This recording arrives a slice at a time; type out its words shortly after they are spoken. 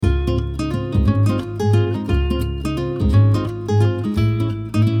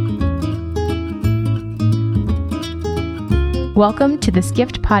Welcome to the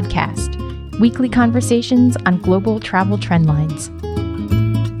Skift podcast, weekly conversations on global travel trend lines.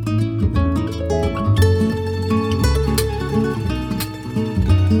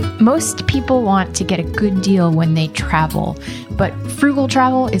 Most people want to get a good deal when they travel, but frugal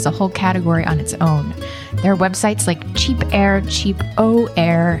travel is a whole category on its own. There are websites like Cheap Air, Cheap O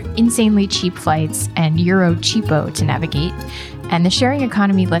Air, Insanely Cheap Flights, and Euro Cheapo to navigate. And the sharing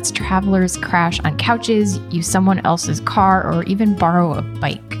economy lets travelers crash on couches, use someone else's car, or even borrow a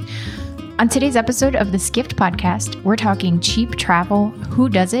bike. On today's episode of the Skift podcast, we're talking cheap travel, who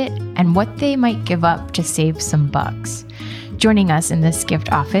does it, and what they might give up to save some bucks. Joining us in the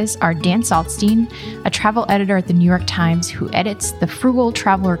Skift office are Dan Saltzstein, a travel editor at the New York Times who edits the Frugal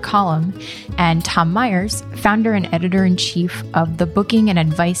Traveler column, and Tom Meyers, founder and editor-in-chief of the booking and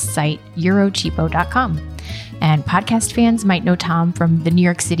advice site EuroCheapo.com. And podcast fans might know Tom from the New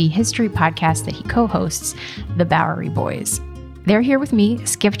York City history podcast that he co-hosts, The Bowery Boys. They're here with me,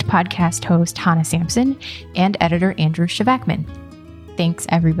 Skift podcast host Hannah Sampson and editor Andrew Shavakman. Thanks,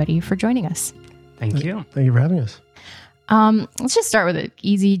 everybody, for joining us. Thank you. Thank you for having us. Let's just start with an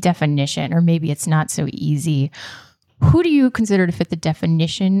easy definition, or maybe it's not so easy. Who do you consider to fit the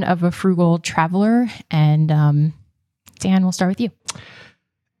definition of a frugal traveler? And Dan, we'll start with you.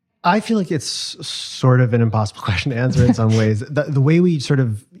 I feel like it's sort of an impossible question to answer in some ways. The way we sort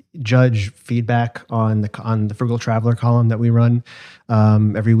of judge feedback on the Frugal Traveler column that we run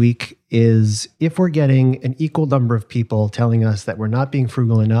every week is if we're getting an equal number of people telling us that we're not being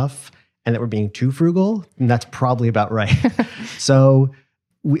frugal enough and that we're being too frugal, then that's probably about right. So,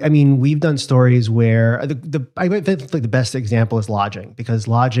 we've done stories where I think like the best example is lodging, because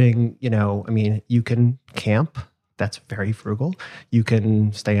lodging, you can camp. That's very frugal. You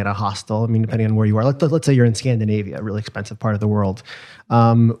can stay in a hostel. Depending on where you are. Let's say you're in Scandinavia, a really expensive part of the world.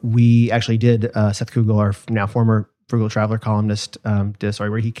 We actually did, Seth Kugel, our now former Frugal Traveler columnist, did a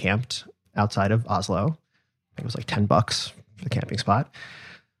story where he camped outside of Oslo. I think it was like $10 for the camping spot.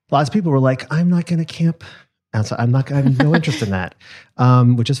 Lots of people were like, I'm not going to camp outside. I have no interest in that,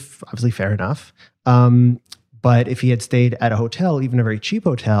 which is obviously fair enough. But if he had stayed at a hotel, even a very cheap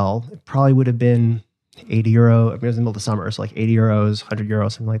hotel, it probably would have been €80. It was in the middle of the summer, so like €80,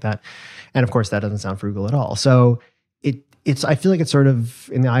 €100, something like that. And of course, that doesn't sound frugal at all. So I feel like it's sort of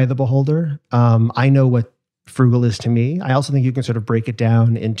in the eye of the beholder. I know what frugal is to me. I also think you can sort of break it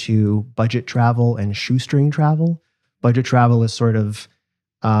down into budget travel and shoestring travel. Budget travel is sort of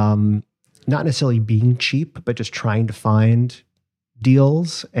not necessarily being cheap, but just trying to find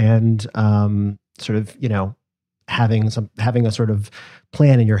deals and sort of, having a sort of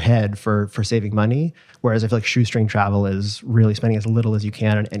plan in your head for saving money. Whereas I feel like shoestring travel is really spending as little as you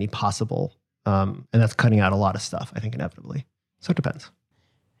can on any possible, and that's cutting out a lot of stuff, I think, inevitably. So it depends.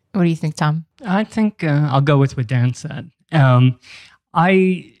 What do you think, Tom? I think I'll go with what Dan said.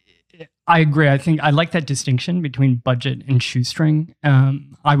 I agree. I think I like that distinction between budget and shoestring.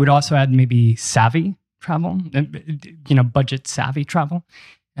 I would also add maybe savvy travel, budget savvy travel,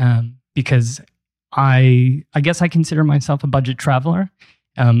 because I guess I consider myself a budget traveler.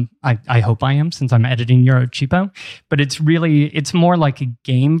 I hope I am, since I'm editing Euro Cheapo, but it's more like a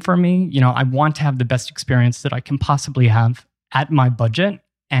game for me. I want to have the best experience that I can possibly have at my budget.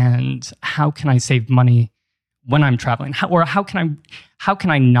 And how can I save money when I'm traveling? How can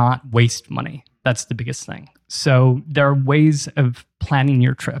I not waste money? That's the biggest thing. So there are ways of planning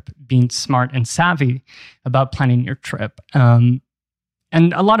your trip, being smart and savvy about planning your trip.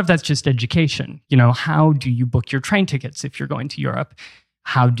 And a lot of that's just education. How do you book your train tickets if you're going to Europe?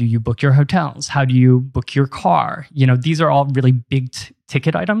 How do you book your hotels? How do you book your car? These are all really big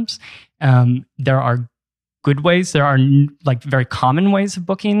ticket items. There are good ways. There are very common ways of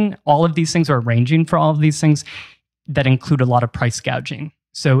booking. All of these things are arranging for all of these things that include a lot of price gouging.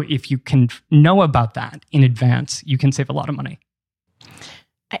 So if you can know about that in advance, you can save a lot of money.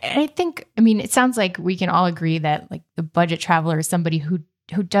 I think, it sounds like we can all agree that the budget traveler is somebody who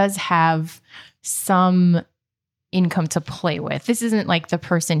does have some income to play with. This isn't like the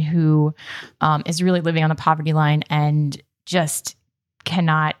person who is really living on the poverty line and just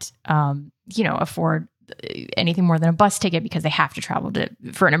cannot, afford anything more than a bus ticket because they have to travel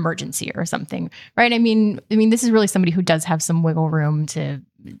for an emergency or something, right? This is really somebody who does have some wiggle room to,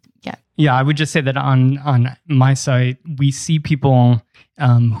 yeah. Yeah, I would just say that on my site, we see people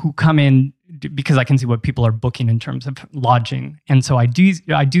who come in because I can see what people are booking in terms of lodging, and so I do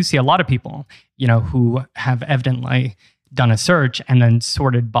see a lot of people, who have evidently done a search and then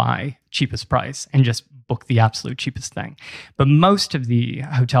sorted by cheapest price and just book the absolute cheapest thing. But most of the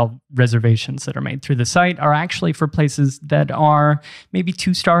hotel reservations that are made through the site are actually for places that are maybe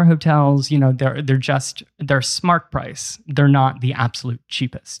 2-star hotels. They're smart price. They're not the absolute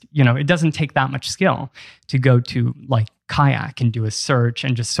cheapest. It doesn't take that much skill to go to like Kayak and do a search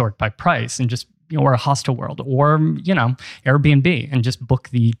and just sort by price and just, or a Hostel World or, Airbnb and just book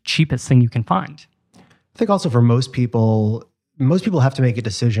the cheapest thing you can find. I think also for most people have to make a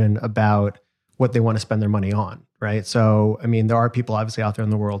decision about what they want to spend their money on, right? So, there are people obviously out there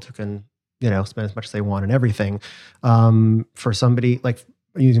in the world who can, spend as much as they want and everything. For somebody, like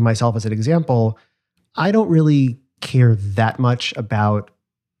using myself as an example, I don't really care that much about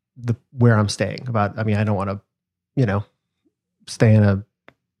where I'm staying. I don't want to, stay in a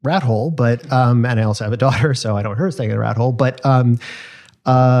rat hole, but, and I also have a daughter, so I don't want her staying in a rat hole. But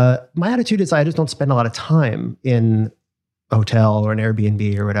my attitude is I just don't spend a lot of time in a hotel or an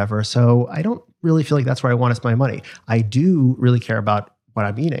Airbnb or whatever. So I don't really feel like that's where I want to spend my money. I do really care about what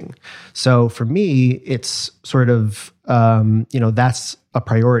I'm eating. So for me, it's sort of, that's a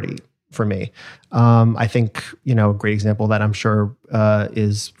priority for me. I think, a great example of that I'm sure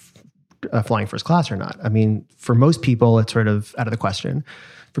is flying first class or not. For most people, it's sort of out of the question.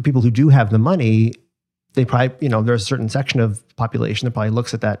 For people who do have the money, they probably, there's a certain section of the population that probably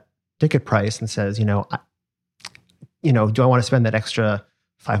looks at that ticket price and says, do I want to spend that extra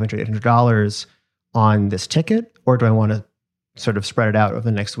 $500, $800 on this ticket, or do I want to sort of spread it out over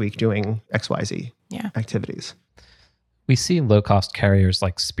the next week doing XYZ activities? We see low-cost carriers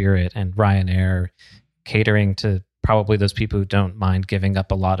like Spirit and Ryanair catering to probably those people who don't mind giving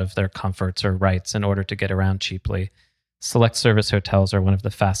up a lot of their comforts or rights in order to get around cheaply. Select service hotels are one of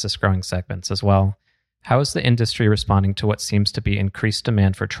the fastest growing segments as well. How is the industry responding to what seems to be increased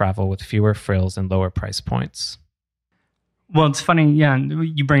demand for travel with fewer frills and lower price points? Well, it's funny,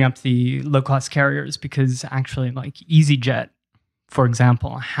 you bring up the low-cost carriers because actually like EasyJet, for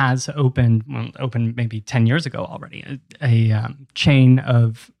example, has opened maybe 10 years ago already, a chain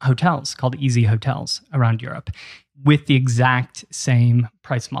of hotels called Easy Hotels around Europe with the exact same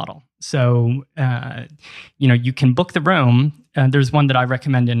price model. So, you can book the room. There's one that I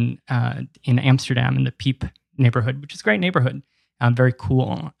recommend in Amsterdam in the Peep neighborhood, which is a great neighborhood, very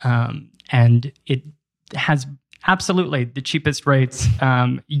cool. And it has absolutely the cheapest rates,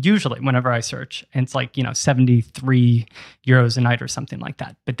 usually whenever I search. And it's like, 73 euros a night or something like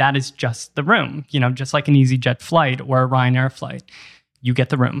that. But that is just the room, just like an EasyJet flight or a Ryanair flight. You get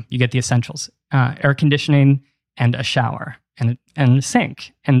the room, you get the essentials, air conditioning and a shower and a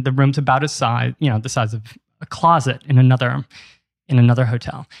sink. And the room's about the size of a closet in another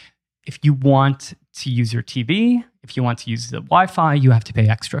hotel. If you want to use your TV, if you want to use the Wi-Fi, you have to pay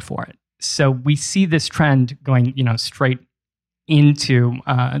extra for it. So we see this trend going, straight into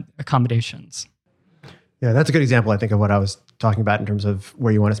accommodations. Yeah, that's a good example, I think, of what I was talking about in terms of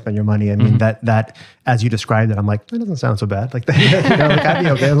where you want to spend your money. That as you described it, I'm like, that doesn't sound so bad. Like, I'd be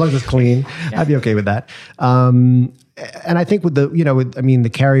okay as long as it's clean. Yeah. I'd be okay with that. And I think with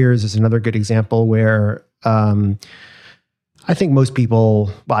the carriers is another good example where I think most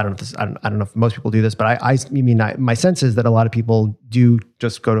people, well, I don't know if most people do this, but my sense is that a lot of people do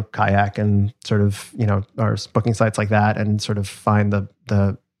just go to Kayak and sort of, or booking sites like that and sort of find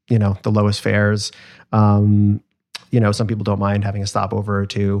the lowest fares. Some people don't mind having a stopover or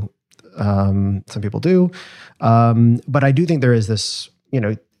two. Some people do. But I do think there is this,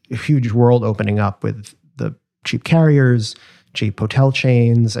 huge world opening up with the cheap carriers, cheap hotel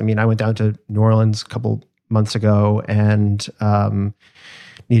chains. I went down to New Orleans a couple months ago and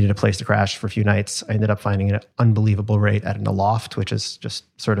needed a place to crash for a few nights. I ended up finding an unbelievable rate at an Aloft, which is just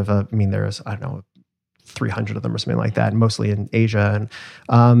sort of there's, 300 of them or something like that, mostly in Asia.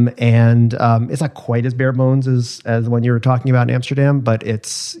 And it's not quite as bare bones as the one you were talking about in Amsterdam, but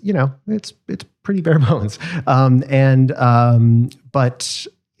it's pretty bare bones. But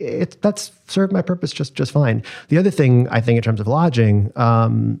that's served my purpose just fine. The other thing I think in terms of lodging,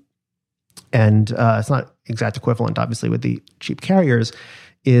 and it's not exact equivalent, obviously, with the cheap carriers,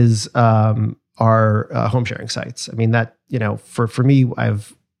 is our home sharing sites. For me, I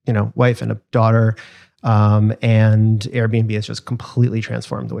have wife and a daughter, and Airbnb has just completely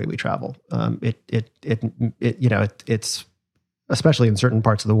transformed the way we travel. It's especially in certain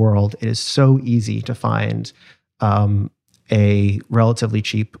parts of the world, it is so easy to find a relatively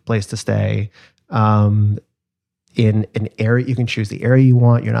cheap place to stay. In an area, you can choose the area you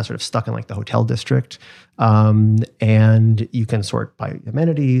want. You're not sort of stuck in like the hotel district, and you can sort by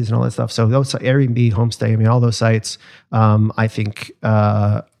amenities and all that stuff. So those Airbnb, Homestay, all those sites, I think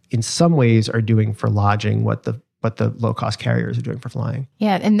in some ways are doing for lodging what the what the low cost carriers are doing for flying.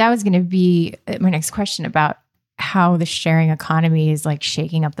 Yeah, and that was going to be my next question about how the sharing economy is like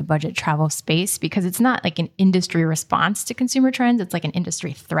shaking up the budget travel space, because it's not like an industry response to consumer trends. It's like an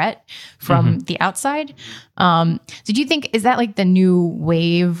industry threat from the outside. So do you think, is that like the new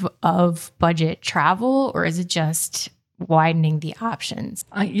wave of budget travel, or is it just widening the options?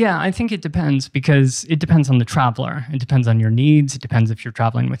 I think it depends, because it depends on the traveler. It depends on your needs. It depends if you're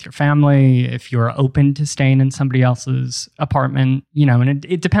traveling with your family, if you're open to staying in somebody else's apartment, and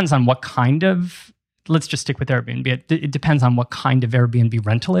it depends on what kind of, let's just stick with Airbnb. It depends on what kind of Airbnb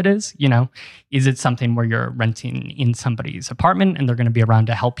rental it is. Is it something where you're renting in somebody's apartment and they're going to be around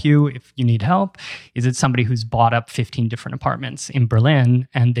to help you if you need help? Is it somebody who's bought up 15 different apartments in Berlin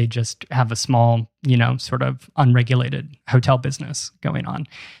and they just have a small, sort of unregulated hotel business going on?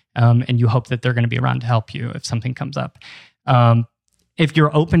 And you hope that they're going to be around to help you if something comes up. If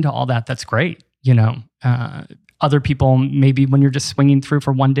you're open to all that, that's great. Other people, maybe when you're just swinging through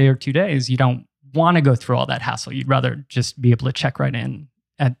for 1 day or 2 days, you don't want to go through all that hassle. You'd rather just be able to check right in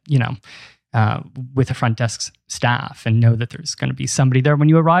at, with the front desk staff and know that there's going to be somebody there when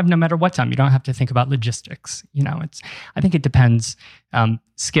you arrive, no matter what time. You don't have to think about logistics. I think it depends.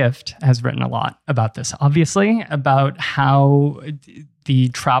 Skift has written a lot about this, obviously, about how the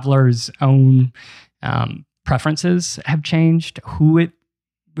traveler's own preferences have changed,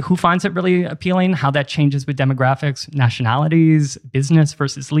 who finds it really appealing, how that changes with demographics, nationalities, business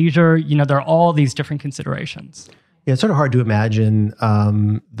versus leisure. There are all these different considerations. Yeah, it's sort of hard to imagine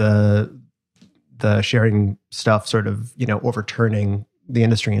the sharing stuff sort of, overturning the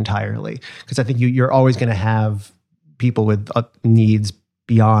industry entirely. Because I think you're always going to have people with needs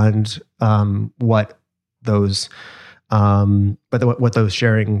beyond what those what those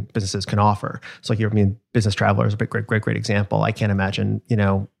sharing businesses can offer. So business traveler is a great example. I can't imagine,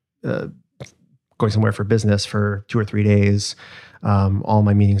 going somewhere for business for 2 or 3 days. All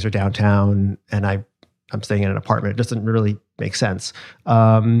my meetings are downtown and I'm staying in an apartment. It doesn't really make sense. So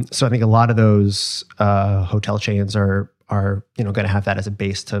I think a lot of those hotel chains are going to have that as a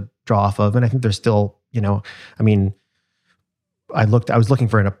base to draw off of. And I think there's still, I was looking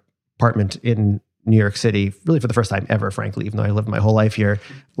for an apartment in New York City, really for the first time ever, frankly, even though I lived my whole life here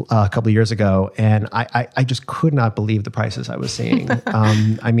a couple of years ago. And I just could not believe the prices I was seeing.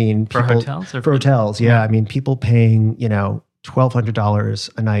 For hotels? For hotels, yeah. People paying,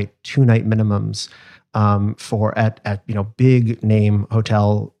 $1,200 a night, 2-night minimums for at big name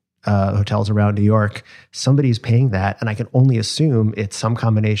hotels around New York. Somebody's paying that. And I can only assume it's some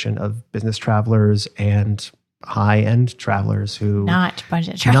combination of business travelers and high-end travelers who not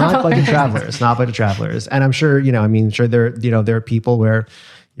budget travelers. And I'm sure, there are people where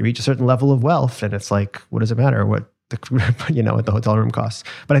you reach a certain level of wealth and it's like, what does it matter what what the hotel room costs?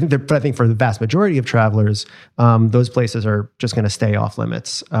 But I think for the vast majority of travelers, those places are just going to stay off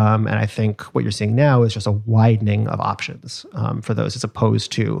limits. And I think what you're seeing now is just a widening of options for those, as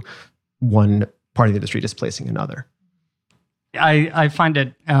opposed to one part of the industry displacing another. I find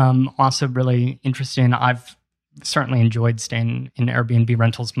it also really interesting. I've certainly enjoyed staying in Airbnb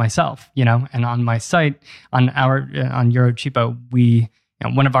rentals myself, and on my site, on Eurocheapo, we,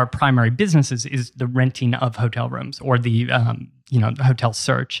 one of our primary businesses is the renting of hotel rooms, or the, the hotel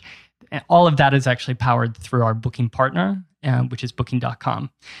search. And all of that is actually powered through our booking partner, which is booking.com.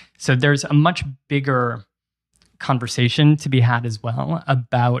 So there's a much bigger conversation to be had as well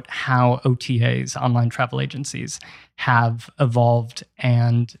about how OTAs, online travel agencies, have evolved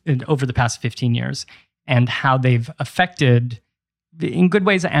and over the past 15 years. And how they've affected, in good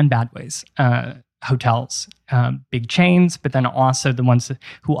ways and bad ways, hotels, big chains, but then also the ones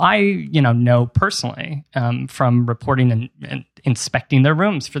who I know personally from reporting and inspecting their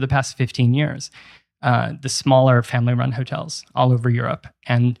rooms for the past 15 years. The smaller family-run hotels all over Europe.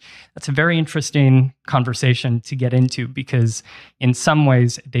 And that's a very interesting conversation to get into, because in some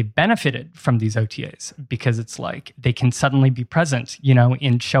ways they benefited from these OTAs, because it's like they can suddenly be present,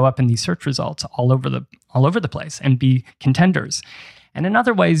 and show up in these search results all over the place and be contenders. And in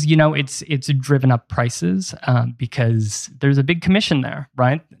other ways, it's driven up prices because there's a big commission there,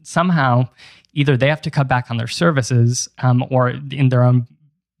 right? Somehow, either they have to cut back on their services or in their own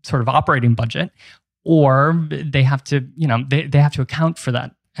sort of operating budget, or they have to, they have to account for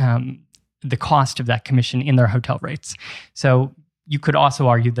that, the cost of that commission in their hotel rates. So you could also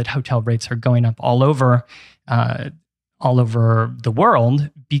argue that hotel rates are going up all over the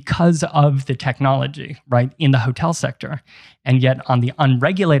world because of the technology, right, in the hotel sector. And yet on the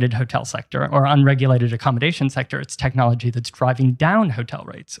unregulated hotel sector or unregulated accommodation sector, it's technology that's driving down hotel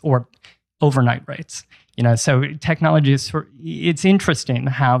rates or overnight rates. So technology is, it's interesting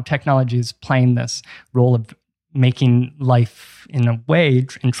how technology is playing this role of making life in a way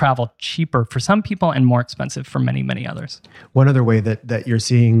and travel cheaper for some people and more expensive for many, many others. One other way that you're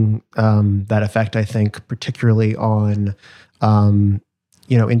seeing that effect, I think, particularly on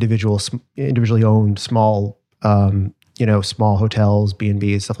individually owned small small hotels,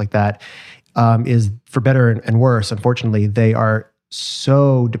 B&Bs, stuff like that, is for better and worse. Unfortunately, they are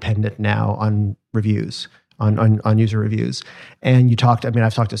so dependent now on reviews, on user reviews. And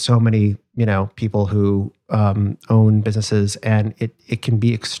I've talked to so many, people who own businesses, and it can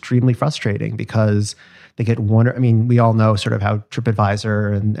be extremely frustrating because they get we all know sort of how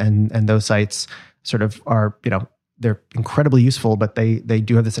TripAdvisor and those sites sort of are, they're incredibly useful, but they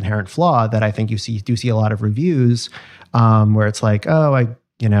do have this inherent flaw that I think you see a lot of reviews where it's like,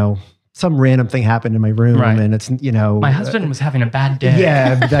 some random thing happened in my room, right. And it's, my husband was having a bad day.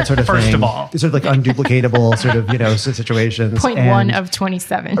 Yeah, that sort of thing. First of all. It's sort of like unduplicatable sort of, situations. Point 1 of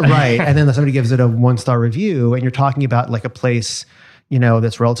 27. Right. And then somebody gives it a 1-star review, and you're talking about like a place,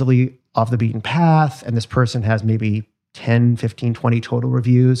 that's relatively off the beaten path, and this person has maybe 10, 15, 20 total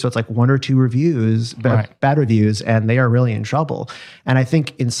reviews. So it's like 1 or 2 reviews, bad reviews, and they are really in trouble. And I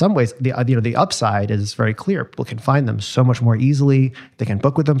think in some ways, the upside is very clear. People can find them so much more easily. They can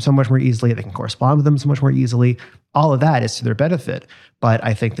book with them so much more easily. They can correspond with them so much more easily. All of that is to their benefit. But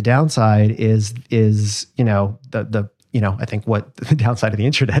I think the downside is I think what the downside of the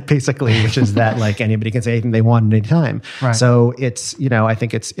internet basically, which is that like anybody can say anything they want at any time. Right. So it's, I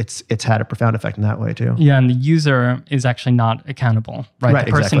think it's had a profound effect in that way too. Yeah. And the user is actually not accountable, right?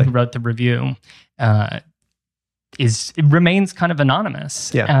 The person who wrote the review it remains kind of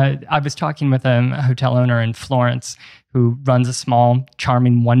anonymous. Yeah. I was talking with a hotel owner in Florence who runs a small,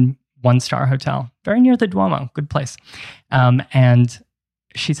 charming one-star hotel, very near the Duomo, good place. And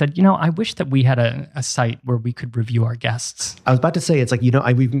she said, I wish that we had a site where we could review our guests. I was about to say, it's like, we're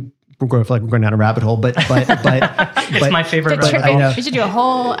going down a rabbit hole, but it's my favorite rabbit hole. We should do a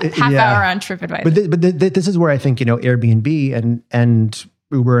whole half hour on TripAdvisor. But this is where I think, Airbnb and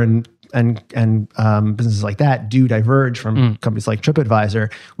Uber and businesses like that do diverge from companies like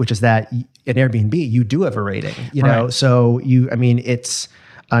TripAdvisor, which is that at Airbnb, you do have a rating, right. So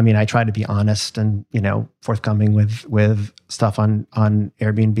I try to be honest and, forthcoming with stuff on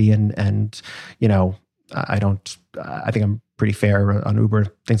Airbnb and I think I'm pretty fair on Uber,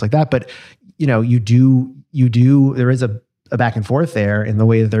 things like that. But, there is a back and forth there in the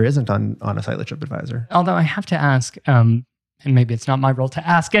way that there isn't on a site like TripAdvisor. Although I have to ask, and maybe it's not my role to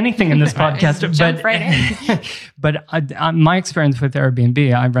ask anything in this podcast, but my experience with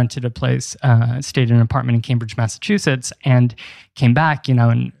Airbnb, I rented a place, stayed in an apartment in Cambridge, Massachusetts, and came back,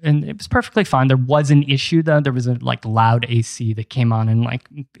 and it was perfectly fine. There was an issue though. There was a loud AC that came on and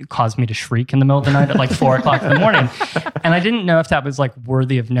it caused me to shriek in the middle of the night at 4 o'clock in the morning. And I didn't know if that was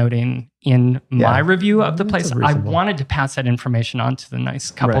worthy of noting in my review of the place. I wanted to pass that information on to the nice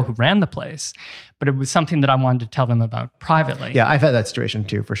couple who ran the place, but it was something that I wanted to tell them about privately. Yeah, I've had that situation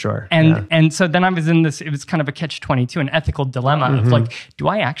too, for sure. And so then I was in this, it was kind of a catch-22, an ethical dilemma of do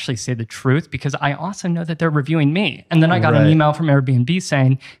I actually say the truth? Because I also know that they're reviewing me. And then I got an email from Airbnb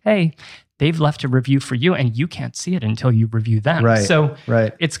saying, hey, they've left a review for you and you can't see it until you review them. Right. So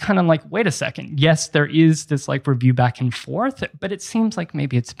it's kind of like, wait a second. Yes, there is this review back and forth, but it seems like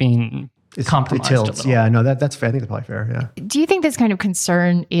maybe it's being compromised a little. Yeah, no, that's fair. I think that's probably fair, yeah. Do you think this kind of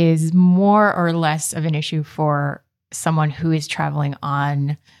concern is more or less of an issue for someone who is traveling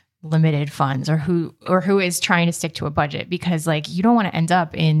on limited funds or who is trying to stick to a budget? Because you don't want to end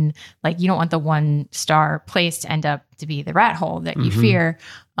up in you don't want the 1-star place to end up to be the rat hole that you fear.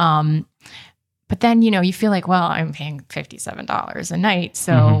 But then, you feel like, well, I'm paying $57 a night.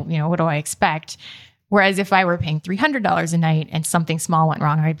 So, what do I expect? Whereas if I were paying $300 a night and something small went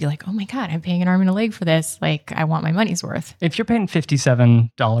wrong, I'd be like, oh my God, I'm paying an arm and a leg for this. I want my money's worth. If you're paying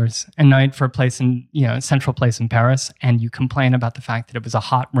 $57 a night for a place in, a central place in Paris, and you complain about the fact that it was a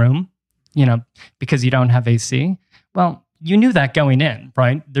hot room, because you don't have AC, well, you knew that going in,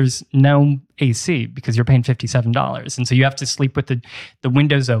 right? There's no AC because you're paying $57. And so you have to sleep with the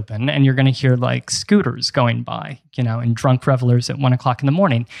windows open, and you're going to hear scooters going by, and drunk revelers at 1 o'clock in the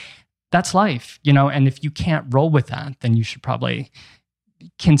morning. That's life, and if you can't roll with that, then you should probably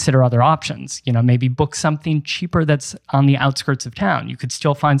consider other options. Maybe book something cheaper that's on the outskirts of town. You could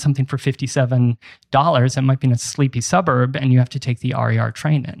still find something for $57. It might be in a sleepy suburb, and you have to take the RER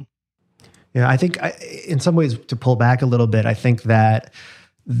train in. Yeah, I think in some ways, to pull back a little bit, I think that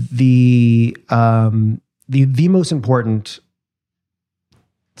the most important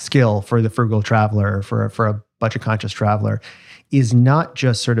skill for the frugal traveler, for a budget conscious traveler, is not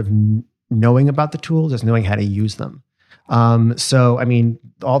just sort of knowing about the tools, it's knowing how to use them. So, I mean,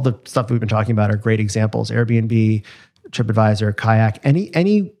 all the stuff that we've been talking about are great examples. Airbnb, TripAdvisor, Kayak,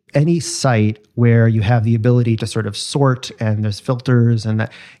 any site where you have the ability to sort of sort and there's filters and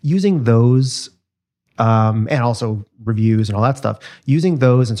that, using those, and also reviews and all that stuff, using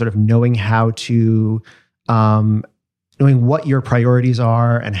those and sort of knowing how to, knowing what your priorities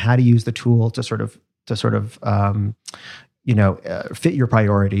are and how to use the tool to sort of fit your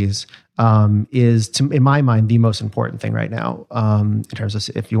priorities, is, in my mind, the most important thing right now, in terms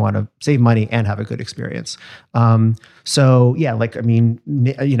of if you want to save money and have a good experience. So yeah, like, I mean,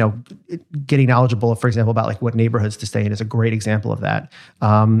 getting knowledgeable, for example, about like what neighborhoods to stay in is a great example of that,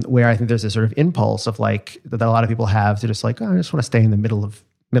 where I think there's this sort of impulse of like, that a lot of people have to just like, oh, I just want to stay in the middle of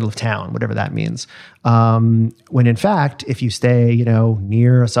town, whatever that means. When in fact, if you stay,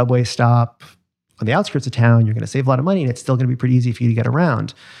 near a subway stop on the outskirts of town, you're going to save a lot of money, and it's still going to be pretty easy for you to get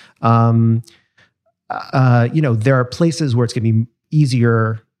around. There are places where it's going to be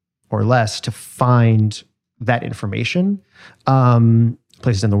easier or less to find that information.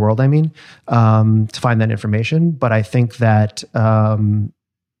 Places in the world, I mean, to find that information. But I think that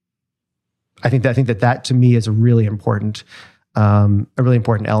that to me is a really important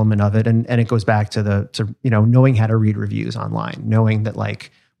element of it, and it goes back to knowing how to read reviews online, knowing that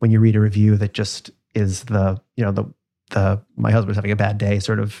like when you read a review that just is the my husband's having a bad day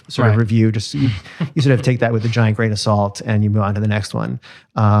sort of review, just you sort of take that with a giant grain of salt and you move on to the next one,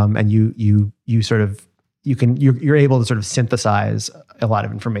 and you're able to sort of synthesize a lot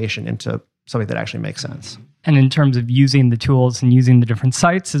of information into something that actually makes sense. And in terms of using the tools and using the different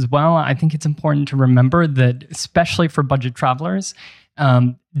sites as well, I think it's important to remember that, especially for budget travelers,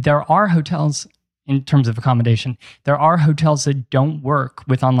 there are hotels, in terms of accommodation, there are hotels that don't work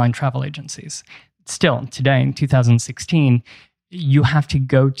with online travel agencies. Still, today in 2016, you have to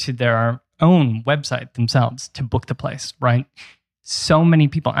go to their own website themselves to book the place, right? So many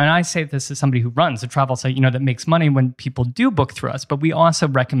people, and I say this as somebody who runs a travel site, that makes money when people do book through us, but we also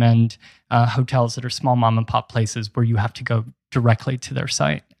recommend hotels that are small mom and pop places where you have to go directly to their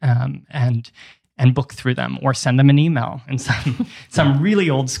site and book through them, or send them an email in some really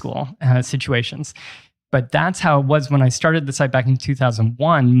old school situations. But that's how it was when I started the site back in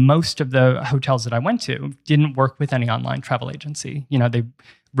 2001. Most of the hotels that I went to didn't work with any online travel agency. They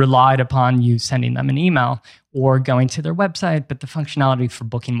relied upon you sending them an email or going to their website, but the functionality for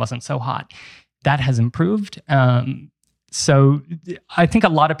booking wasn't so hot. That has improved. So I think a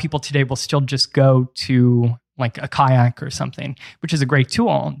lot of people today will still just go to like a Kayak or something, which is a great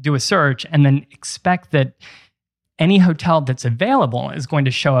tool, do a search, and then expect that any hotel that's available is going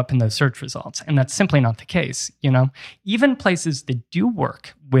to show up in those search results. And that's simply not the case. Even places that do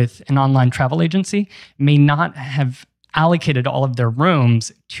work with an online travel agency may not have allocated all of their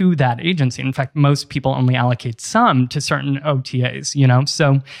rooms to that agency. In fact, most people only allocate some to certain OTAs,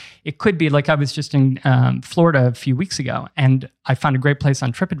 So it could be like, I was just in Florida a few weeks ago, and I found a great place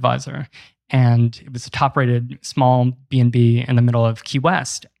on TripAdvisor, and it was a top-rated small B&B in the middle of Key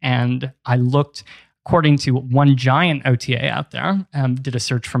West. And I looked, according to one giant OTA out there, did a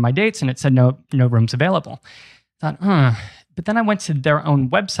search for my dates, and it said no rooms available. I thought, But then I went to their own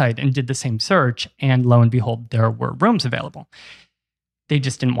website and did the same search, and lo and behold, there were rooms available. They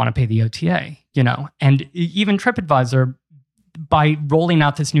just didn't want to pay the OTA, And even TripAdvisor, by rolling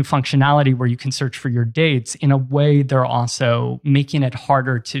out this new functionality where you can search for your dates, in a way, they're also making it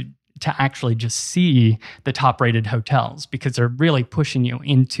harder to actually just see the top-rated hotels, because they're really pushing you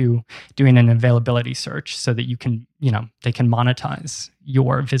into doing an availability search so that you can, they can monetize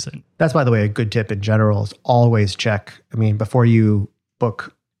your visit. That's, by the way, a good tip in general, is always check. I mean, before you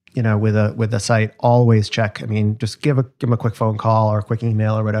book, with a site, always check. I mean, just give them a quick phone call or a quick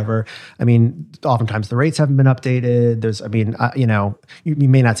email or whatever. I mean, oftentimes the rates haven't been updated. You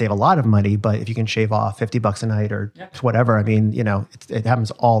may not save a lot of money, but if you can shave off $50 a night or whatever, I mean, it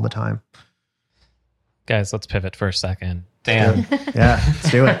happens all the time. Guys, let's pivot for a second. Dan. Yeah,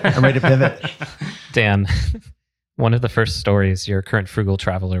 let's do it. I'm ready to pivot. Dan, one of the first stories your current frugal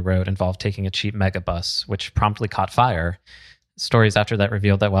traveler wrote involved taking a cheap megabus, which promptly caught fire. Stories after that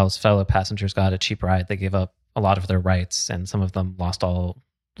revealed that while his fellow passengers got a cheap ride, they gave up a lot of their rights, and some of them lost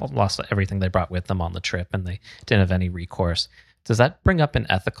everything they brought with them on the trip, and they didn't have any recourse. Does that bring up an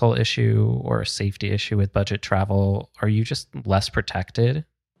ethical issue or a safety issue with budget travel? Are you just less protected?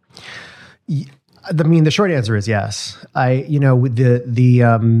 I mean, the short answer is yes. With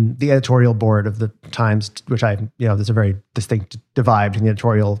the editorial board of the Times, which there's a very distinct divide between the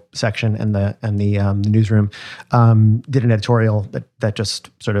editorial section and the newsroom, did an editorial that just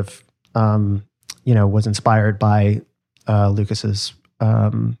sort of was inspired by Lucas's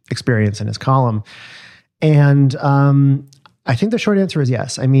experience in his column. And I think the short answer is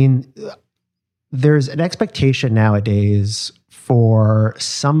yes. I mean, there's an expectation nowadays for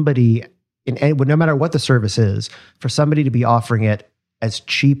somebody, no matter what the service is, for somebody to be offering it as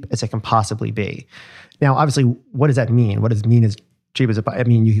cheap as it can possibly be. Now, obviously, what does that mean? What does it mean as cheap as it? I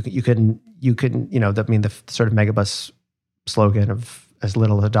mean, you can, the sort of Megabus slogan of as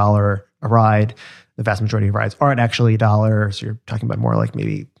little as $1 a ride. The vast majority of rides aren't actually $1. So you're talking about more like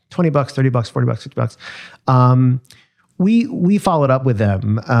maybe $20, $30, $40, $50. We followed up with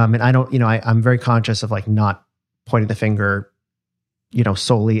them, and I don't, I'm very conscious of like not pointing the finger,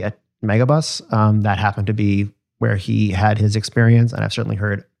 solely at Megabus. That happened to be where he had his experience, and I've certainly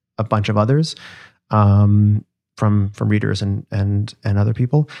heard a bunch of others from readers and other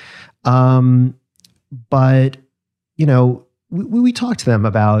people. But we talked to them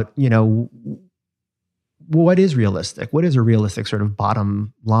about what is realistic? What is a realistic sort of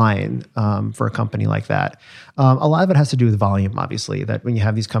bottom line for a company like that? A lot of it has to do with volume, obviously, that when you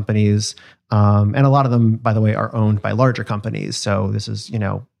have these companies, and a lot of them, by the way, are owned by larger companies. So this is,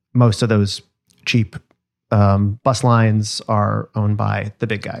 most of those cheap bus lines are owned by the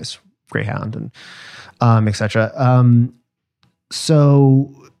big guys, Greyhound and et cetera.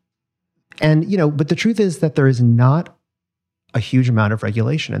 But the truth is that there is not a huge amount of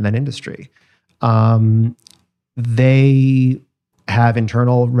regulation in that industry. They have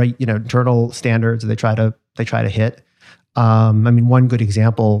internal standards that they try to hit. One good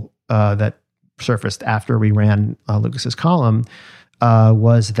example that surfaced after we ran Lucas's column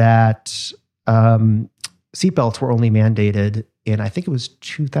was that seatbelts were only mandated in, I think it was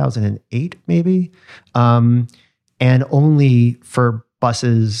 2008, maybe, and only for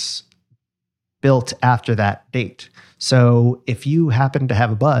buses built after that date. So if you happen to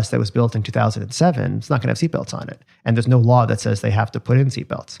have a bus that was built in 2007, it's not going to have seatbelts on it. And there's no law that says they have to put in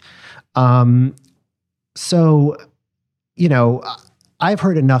seatbelts. I've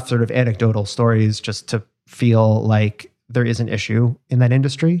heard enough sort of anecdotal stories just to feel like there is an issue in that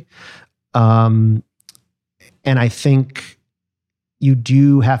industry. And I think you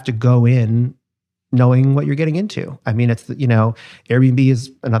do have to go in knowing what you're getting into. I mean, it's, Airbnb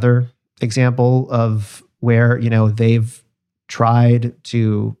is another example of where, they've tried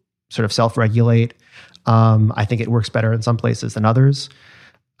to sort of self-regulate. I think it works better in some places than others.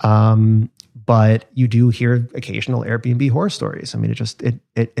 But you do hear occasional Airbnb horror stories. I mean,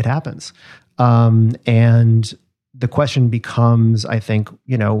 it happens. And the question becomes, I think,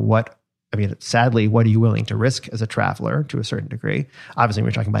 sadly, what are you willing to risk as a traveler to a certain degree? Obviously, when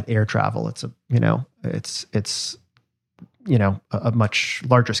we're talking about air travel, it's a much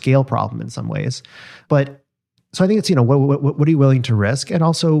larger scale problem in some ways. But so I think it's, what are you willing to risk? And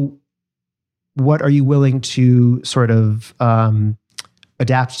also, what are you willing to sort of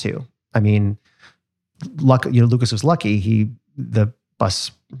adapt to? I mean, Lucas was lucky. The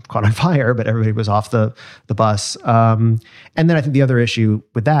bus caught on fire, but everybody was off the bus. And then I think the other issue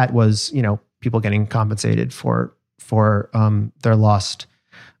with that was, people getting compensated for their lost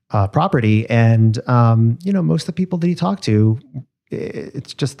property. And, most of the people that he talked to,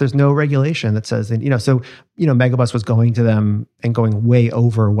 it's just, there's no regulation that says, Megabus was going to them and going way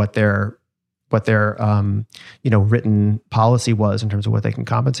over what their written policy was in terms of what they can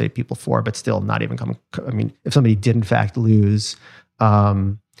compensate people for, but still not even if somebody did in fact lose,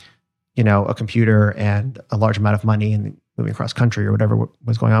 a computer and a large amount of money and moving across country or whatever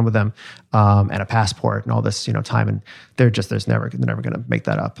was going on with them, and a passport and all this, time, and they're never going to make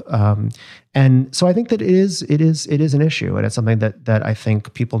that up. And so I think that it is an issue, and it's something that I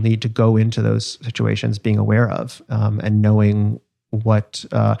think people need to go into those situations being aware of, and knowing what,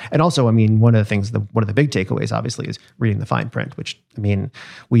 and also, one of the big takeaways obviously is reading the fine print, which,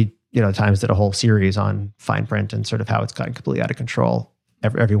 we, at times did a whole series on fine print and sort of how it's gotten completely out of control.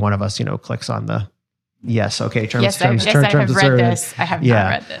 Every one of us, clicks on the yes, okay, terms. I have read this. I have not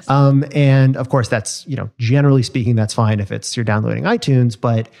read this. And of course, that's, generally speaking, that's fine if you're downloading iTunes.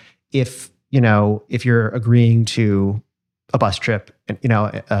 But if you're agreeing to a bus trip, and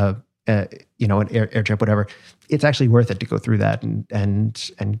an air trip, whatever, it's actually worth it to go through that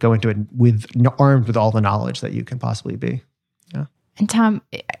and go into it armed with all the knowledge that you can possibly be. Yeah. And Tom,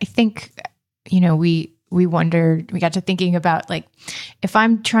 I think, we got to thinking about, like, if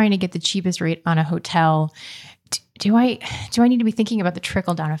I'm trying to get the cheapest rate on a hotel, do I need to be thinking about the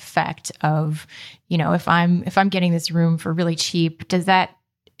trickle down effect of, if I'm getting this room for really cheap, does that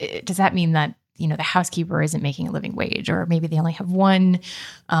mean that, the housekeeper isn't making a living wage, or maybe they only have one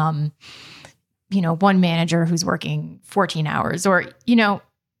manager who's working 14 hours, or,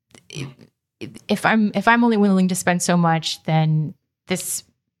 if I'm only willing to spend so much, then this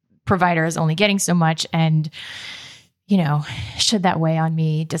provider is only getting so much. And, should that weigh on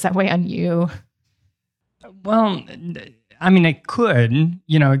me? Does that weigh on you? Well, I mean, it could,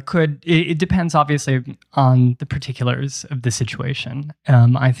 it depends obviously on the particulars of the situation.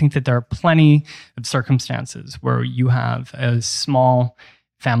 I think that there are plenty of circumstances where you have a small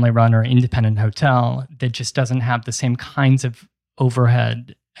family run or independent hotel that just doesn't have the same kinds of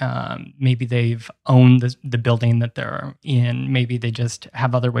overhead. Maybe they've owned the building that they're in. Maybe they just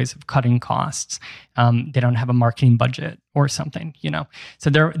have other ways of cutting costs. They don't have a marketing budget or something, So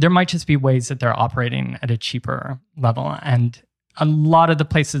there might just be ways that they're operating at a cheaper level. And a lot of the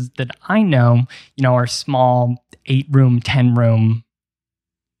places that I know, are small 8-room, 10-room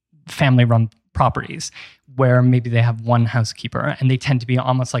family-run properties where maybe they have one housekeeper and they tend to be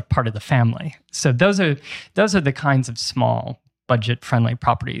almost like part of the family. So those are the kinds of small budget-friendly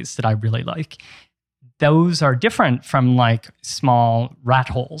properties that I really like. Those are different from like small rat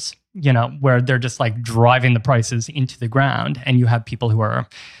holes, where they're just like driving the prices into the ground, and you have people who are,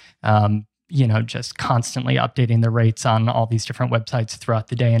 just constantly updating their rates on all these different websites throughout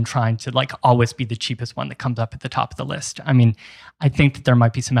the day and trying to like always be the cheapest one that comes up at the top of the list. I mean, I think that there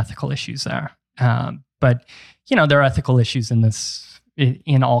might be some ethical issues there, but there are ethical issues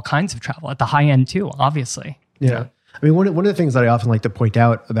in all kinds of travel at the high end too, obviously. Yeah. I mean, one of the things that I often like to point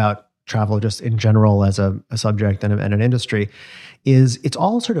out about travel just in general as a subject and an industry is it's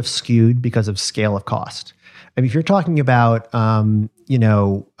all sort of skewed because of scale of cost. I mean, if you're talking about,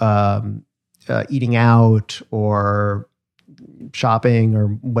 eating out or shopping or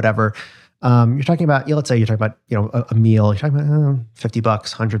whatever, you're talking about, let's say you're talking about, a meal, you're talking about $50,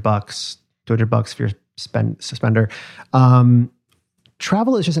 $100, $200 if you're a spender.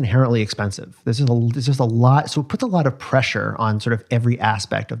 Travel is just inherently expensive. There's just a lot, so it puts a lot of pressure on sort of every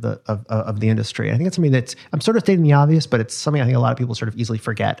aspect of the industry. I think it's something that's, I'm sort of stating the obvious, but it's something I think a lot of people sort of easily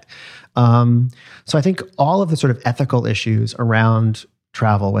forget. So I think all of the sort of ethical issues around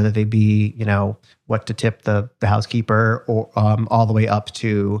travel, whether they be, what to tip the housekeeper or all the way up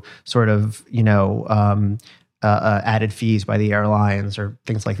to sort of, added fees by the airlines or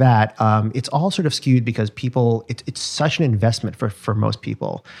things like that. It's all sort of skewed because people, it's such an investment for most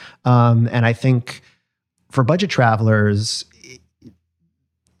people. And I think for budget travelers,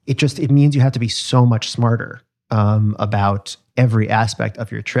 it means you have to be so much smarter about every aspect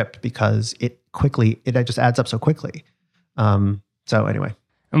of your trip because it just adds up so quickly. So anyway.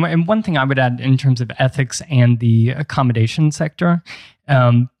 And one thing I would add in terms of ethics and the accommodation sector,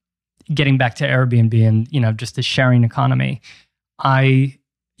 getting back to Airbnb and, just the sharing economy, I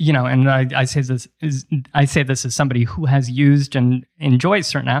say this as somebody who has used and enjoys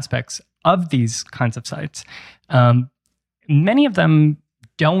certain aspects of these kinds of sites. Many of them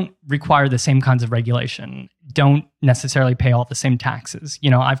don't require the same kinds of regulation, don't necessarily pay all the same taxes.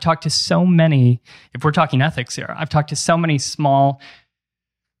 I've talked to so many, if we're talking ethics here, I've talked to so many small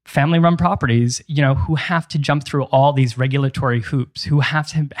family-run properties, who have to jump through all these regulatory hoops, who have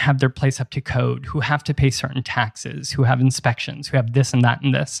to have their place up to code, who have to pay certain taxes, who have inspections, who have this and that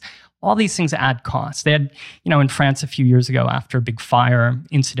and this. All these things add costs. They had, in France a few years ago after a big fire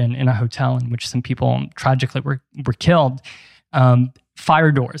incident in a hotel in which some people tragically were killed,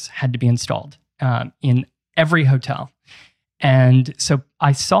 fire doors had to be installed in every hotel. And so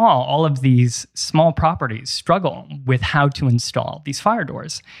I saw all of these small properties struggle with how to install these fire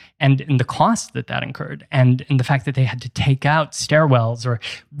doors and the cost that incurred and the fact that they had to take out stairwells or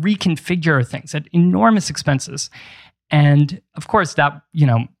reconfigure things at enormous expenses. And of course, that,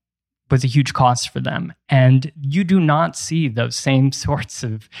 was a huge cost for them. And you do not see those same sorts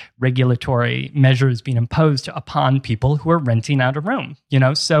of regulatory measures being imposed upon people who are renting out a room,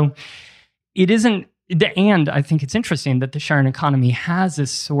 So it isn't. And I think it's interesting that the sharing economy has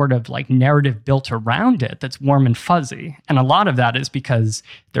this sort of like narrative built around it that's warm and fuzzy. And a lot of that is because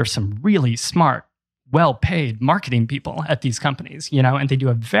there's some really smart, well-paid marketing people at these companies, and they do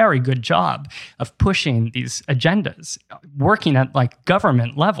a very good job of pushing these agendas, working at like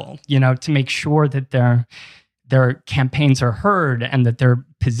government level, to make sure that their campaigns are heard and that they're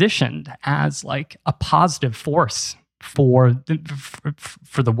positioned as like a positive force for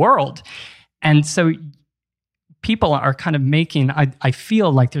the world. And so people are kind of making, I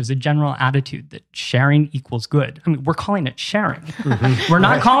feel like there's a general attitude that sharing equals good. I mean, we're calling it sharing. Mm-hmm. We're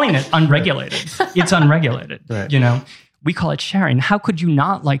not calling it unregulated. It's unregulated, right. We call it sharing. How could you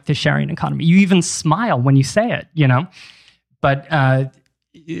not like the sharing economy? You even smile when you say it, But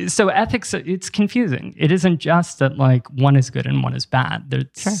so ethics, it's confusing. It isn't just that like one is good and one is bad.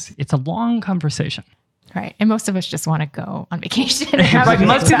 It's a long conversation. Right. And most of us just want to go on vacation. Right.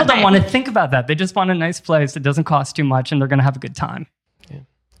 Most people don't want to think about that. They just want a nice place that doesn't cost too much and they're going to have a good time. Yeah.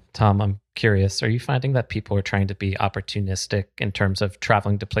 Tom, I'm curious, are you finding that people are trying to be opportunistic in terms of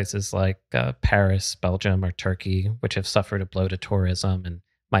traveling to places like Paris, Belgium, or Turkey, which have suffered a blow to tourism and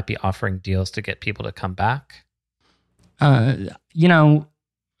might be offering deals to get people to come back? You know,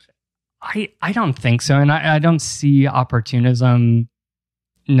 I don't think so. And I don't see opportunism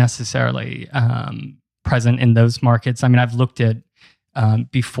necessarily present in those markets. I mean, I've looked at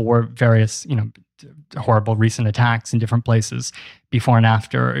before various, horrible recent attacks in different places, before and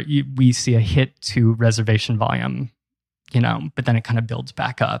after, we see a hit to reservation volume, but then it kind of builds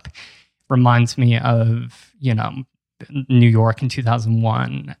back up. Reminds me of, New York in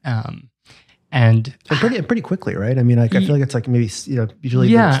 2001. And pretty quickly, right? I mean, I feel like it's like maybe,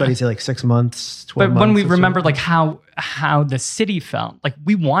 usually the studies say like 6 months, 12 months. But when we remember like how the city felt, like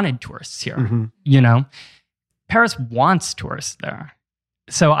we wanted tourists here, Paris wants tourists there.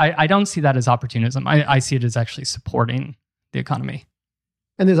 So I don't see that as opportunism. I see it as actually supporting the economy.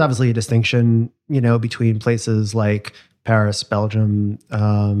 And there's obviously a distinction, between places like Paris, Belgium,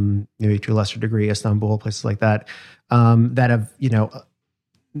 maybe to a lesser degree, Istanbul, places like that, that have,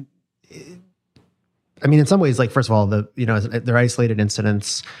 I mean, in some ways, like, first of all, they're isolated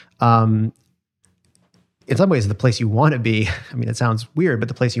incidents. In some ways, the place you want to be, I mean, it sounds weird, but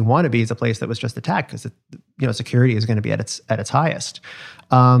the place you want to be is a place that was just attacked because, security is going to be at its highest.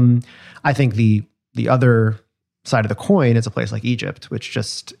 I think the other side of the coin is a place like Egypt, which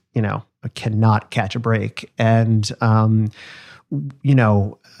just, cannot catch a break. And,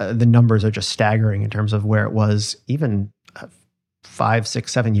 the numbers are just staggering in terms of where it was even 5,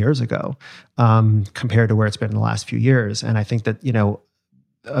 6, 7 years ago, compared to where it's been in the last few years. And I think that,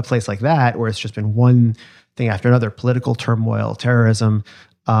 a place like that, where it's just been one thing after another, political turmoil, terrorism,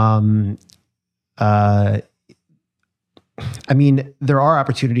 I mean, there are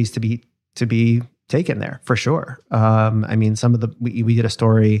opportunities to be taken there for sure. I mean, we did a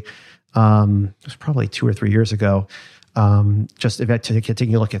story, it was probably 2 or 3 years ago, just to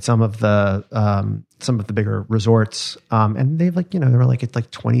taking a look at some of the bigger resorts, and they've they were like at like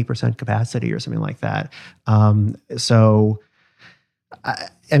 20% capacity or something like that. So,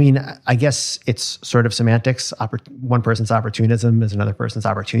 I mean, I guess it's sort of semantics. One person's opportunism is another person's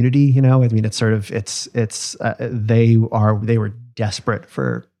opportunity. I mean, it's sort of they were desperate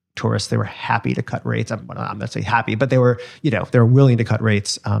for tourists. They were happy to cut rates. I'm not saying happy, but they were willing to cut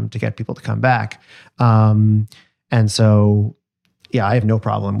rates to get people to come back. And so, yeah, I have no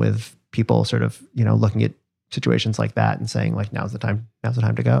problem with people sort of, looking at situations like that and saying like, now's the time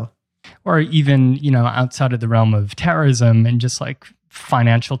to go. Or even, outside of the realm of terrorism and just like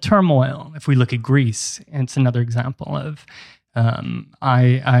financial turmoil. If we look at Greece, it's another example of,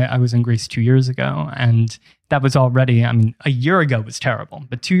 I was in Greece 2 years ago, and that was already, I mean, a year ago was terrible,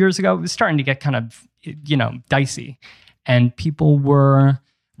 but 2 years ago it was starting to get kind of, dicey, and people were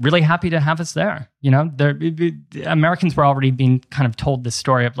really happy to have us there. Americans were already being kind of told this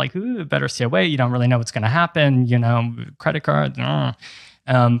story of like, ooh, better stay away. You don't really know what's going to happen, credit cards.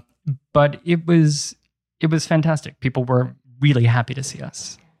 But it was fantastic. People were really happy to see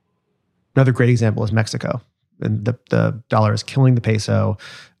us. Another great example is Mexico. And the dollar is killing the peso.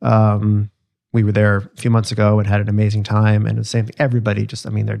 We were there a few months ago and had an amazing time. And the same thing, everybody just,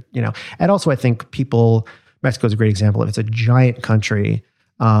 I mean, and also I think Mexico is a great example of, it's a giant country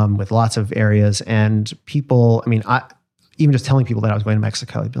with lots of areas, and people, I mean, even just telling people that I was going to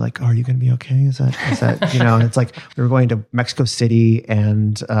Mexico, they'd be like, oh, are you going to be okay? Is that, and it's like, we were going to Mexico City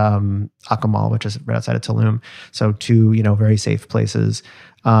and Acamal, which is right outside of Tulum. So 2, very safe places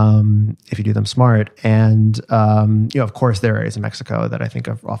if you do them smart. And, of course, there are areas in Mexico that I think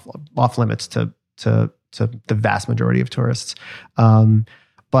are off limits to the vast majority of tourists.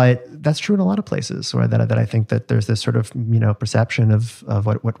 But that's true in a lot of places where that I think that there's this sort of, perception of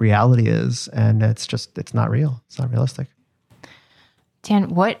what reality is. And it's not real. It's not realistic.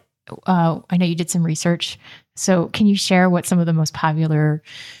 Dan, I know you did some research. So can you share what some of the most popular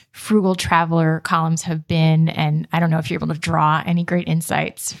frugal traveler columns have been? And I don't know if you're able to draw any great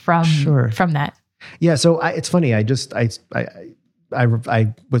insights from that. Yeah. So it's funny. I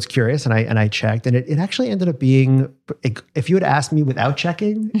was curious and I checked, and it actually ended up being, if you had asked me without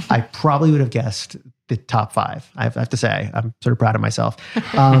checking, I probably would have guessed the top 5. I have to say, I'm sort of proud of myself.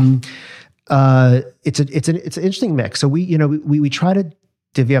 It's an interesting mix. So we try to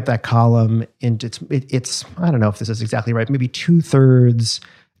divvy up that column into it's I don't know if this is exactly right, maybe 2/3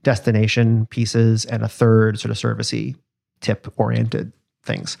 destination pieces and 1/3 sort of servicey tip oriented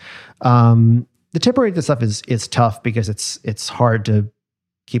things. The tip oriented stuff is tough because it's hard to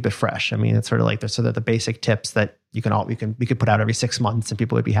keep it fresh. I mean, it's sort of like there's sort of the basic tips that we could put out every 6 months and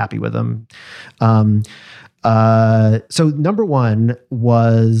people would be happy with them. So number one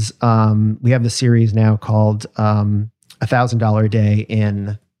was we have the series now called $1,000 a day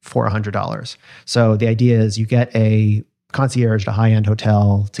in for $100. So the idea is you get a concierge at a high-end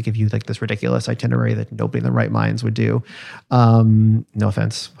hotel to give you like this ridiculous itinerary that nobody in their right minds would do. No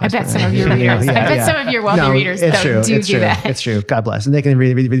offense. I bet some of your readers, some of your wealthy readers do that. It's true. God bless. And they can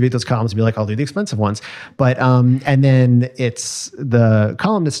read those columns and be like, I'll do the expensive ones. But, and then it's the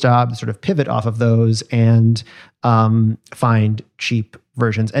columnist's job to sort of pivot off of those and find cheap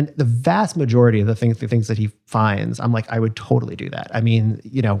versions. And the vast majority of the things that he finds, I'm like, I would totally do that. I mean,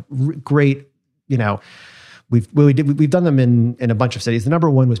 great, We've done them in a bunch of cities. The number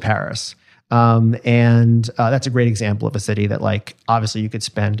one was Paris. And that's a great example of a city that, like, obviously you could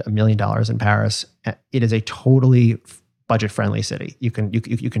spend $1 million in Paris. It is a totally budget-friendly city. You can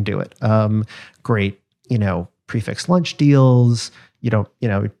do it. Great, prefix lunch deals.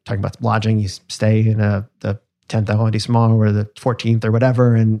 Talking about lodging, you stay in the 10th arrondissement or the 14th or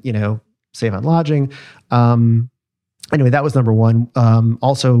whatever, and save on lodging. Anyway, that was number one.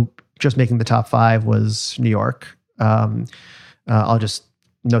 Also, just making the top 5 was New York. I'll just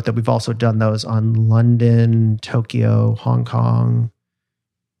note that we've also done those on London, Tokyo, Hong Kong.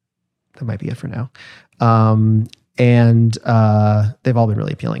 That might be it for now. And they've all been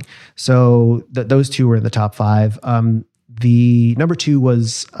really appealing. So those 2 were in the top 5. The number 2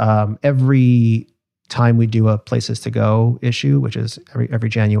 was every time we do a Places to Go issue, which is every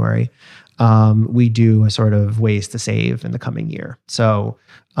January, we do a sort of ways to save in the coming year. So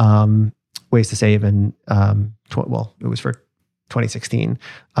ways to save in, it was for 2016,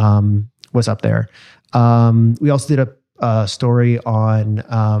 was up there. We also did a story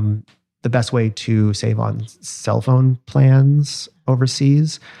on the best way to save on cell phone plans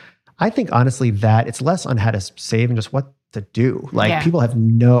overseas. I think honestly that it's less on how to save and just what to do. People have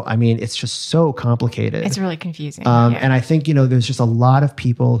it's just so complicated. It's really confusing. And I think, there's just a lot of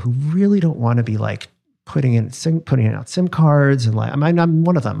people who really don't want to be like putting out SIM cards. And I'm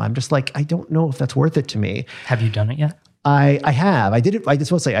one of them. I'm just like, I don't know if that's worth it to me. Have you done it yet? I have. I did it. I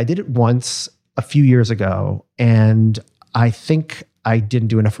just want to say I did it once a few years ago. And I think I didn't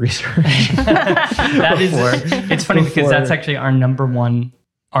do enough research. It's funny because that's actually our number one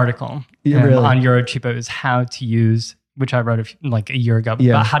article on Eurocheapo is how to use, which I wrote a year ago,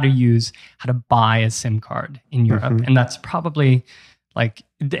 about how to buy a SIM card in Europe. Mm-hmm. And that's probably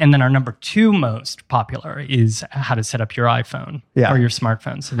and then our number 2 most popular is how to set up your iPhone or your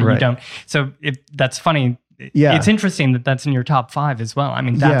smartphone so that you don't. So that's funny. Yeah. It's interesting that that's in your top 5 as well. I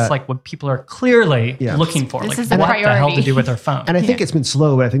mean, that's what people are clearly looking for. This is what priority. The hell to do with their phone? And I think it's been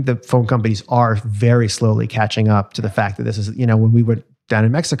slow, but I think the phone companies are very slowly catching up to the fact that this is, when we were down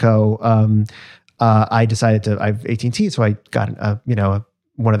in Mexico, I decided I have AT&T, so I got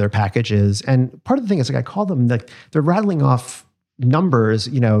one of their packages. And part of the thing is I call them they're rattling off numbers,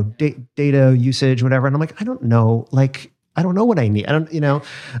 data usage, whatever. And I'm like, I don't know. I don't know what I need. I don't,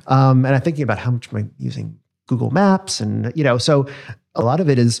 and I'm thinking about how much am I using Google Maps, and so a lot of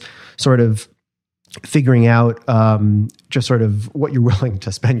it is sort of figuring out just sort of what you're willing to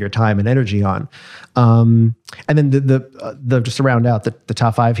spend your time and energy on. And then the just to round out the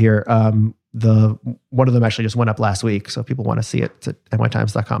top 5 here, one of them actually just went up last week. So if people want to see it, it's at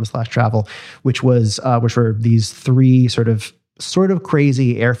nytimes.com/travel, which were these 3 sort of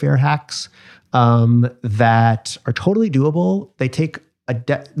crazy airfare hacks that are totally doable. They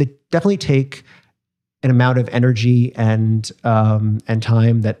definitely take an amount of energy and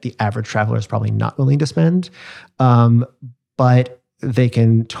time that the average traveler is probably not willing to spend, but they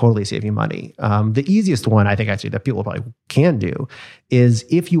can totally save you money. The easiest one, I think, actually, that people probably can do is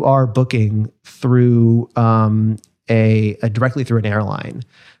if you are booking through directly through an airline.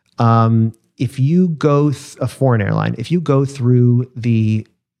 If you go a foreign airline, if you go through the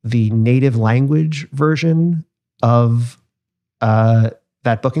native language version of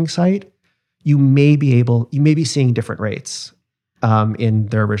that booking site, you may be seeing different rates in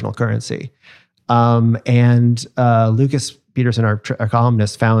their original currency. And Lucas Peterson, our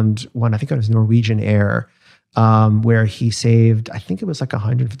columnist, found one, I think it was Norwegian Air, where he saved, I think it was like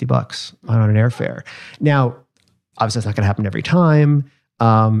 $150 on an airfare. Now, obviously that's not going to happen every time.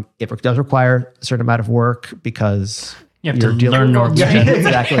 It does require a certain amount of work because you have to learn Norwegian. Yeah,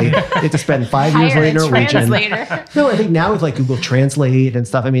 exactly. You have to spend 5 years learning Norwegian. No, I think now with Google Translate and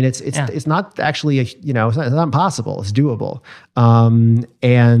stuff, I mean, it's not actually it's not impossible. It's doable. The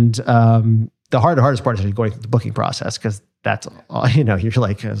hardest part is actually going through the booking process because that's all, you're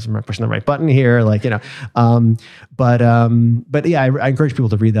like, am I pushing the right button here? Like, but yeah, I encourage people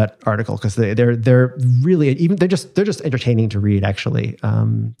to read that article because they're really, even they're just entertaining to read, actually.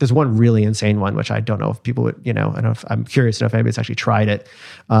 There's one really insane one, which I don't know if people would, I don't know if I'm curious to know if anybody's actually tried it,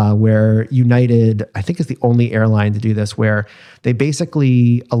 where United, I think, is the only airline to do this, where they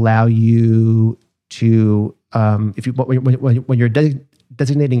basically allow you to, if you, when you're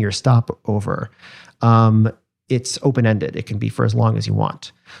designating your stopover, it's open-ended. It can be for as long as you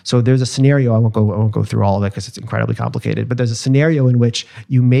want. So there's a scenario, I won't go through all of it because it's incredibly complicated, but there's a scenario in which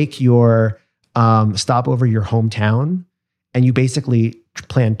you make your stopover your hometown, and you basically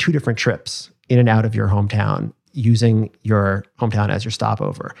plan 2 different trips in and out of your hometown using your hometown as your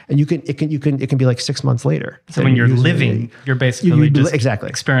stopover. And it can be like 6 months later. So when you're living, you're basically just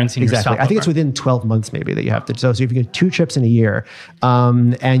experiencing your stopover. I think it's within 12 months maybe that you have to. So if you get 2 trips in a year,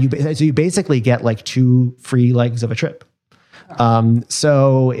 and you basically get like 2 free legs of a trip.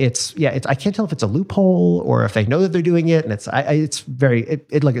 So I can't tell if it's a loophole or if they know that they're doing it. And it's very,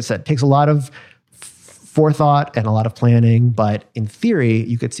 like I said, takes a lot of forethought and a lot of planning, but in theory,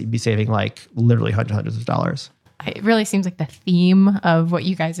 you could be saving like literally hundreds of dollars. It really seems like the theme of what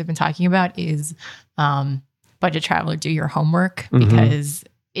you guys have been talking about is budget traveler, do your homework, because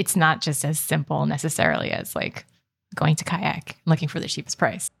it's not just as simple necessarily as like going to kayak and looking for the cheapest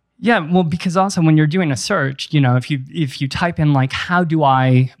price. Yeah, well, because also when you're doing a search, if you type in like, how do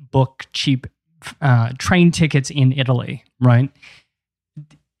I book cheap train tickets in Italy, right?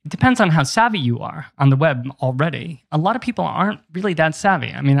 It depends on how savvy you are on the web already. A lot of people aren't really that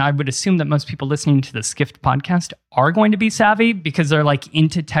savvy. I mean, I would assume that most people listening to the Skift podcast are going to be savvy because they're like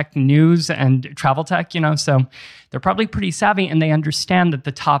into tech news and travel tech, so they're probably pretty savvy and they understand that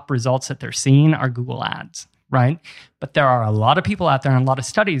the top results that they're seeing are Google ads, right? But there are a lot of people out there and a lot of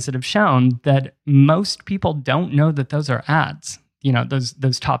studies that have shown that most people don't know that those are ads.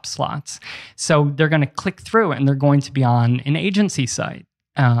 Those top slots. So they're going to click through and they're going to be on an agency site.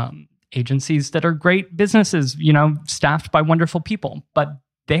 Agencies that are great businesses, staffed by wonderful people, but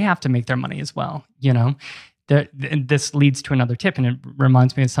they have to make their money as well. This leads to another tip, and it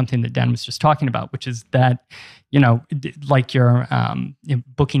reminds me of something that Dan was just talking about, which is that, like your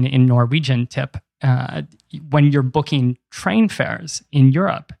booking in Norwegian tip, when you're booking train fares in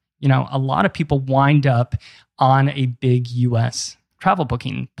Europe, a lot of people wind up on a big US travel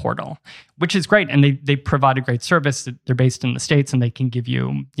booking portal, which is great. And they provide a great service. They're based in the States and they can give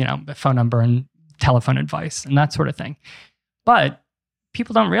you, a phone number and telephone advice and that sort of thing. But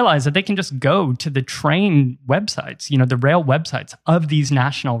people don't realize that they can just go to the train websites, the rail websites of these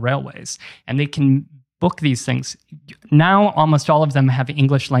national railways, and they can book these things. Now, almost all of them have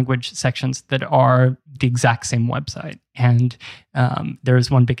English language sections that are the exact same website. And there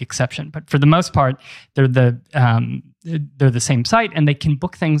is one big exception. But for the most part, they're the same site, and they can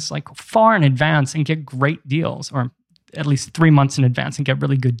book things like far in advance and get great deals, or at least 3 months in advance and get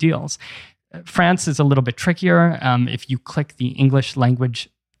really good deals. France is a little bit trickier. If you click the English language,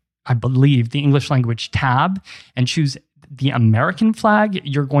 I believe, the English language tab and choose the American flag,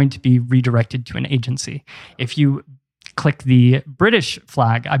 you're going to be redirected to an agency. If you click the British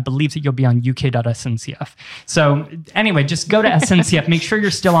flag, I believe that you'll be on uk.sncf. So anyway, just go to SNCF, make sure you're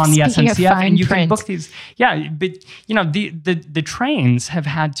still on the SNCF, and you can book these. Yeah, but the trains have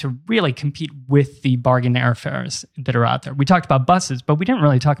had to really compete with the bargain airfares that are out there. We talked about buses, but we didn't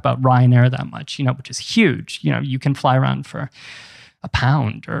really talk about Ryanair that much, which is huge. You can fly around for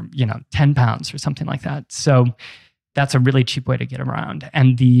 £1 or, 10 pounds or something like that. So that's a really cheap way to get around.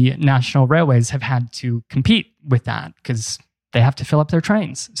 And the national railways have had to compete with that because they have to fill up their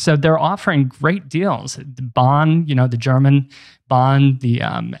trains. So they're offering great deals. The Bahn, the German Bahn, the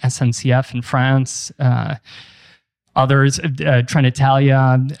SNCF in France, others,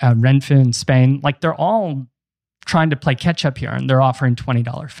 Trenitalia, Renfe in Spain, like they're all trying to play catch up here, and they're offering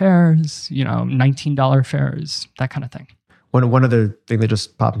 $20 fares, $19 fares, that kind of thing. One other thing that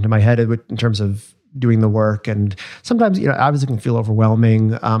just popped into my head in terms of doing the work, and sometimes, obviously can feel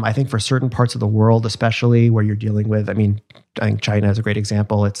overwhelming. I think for certain parts of the world, especially where you're dealing with, I think China is a great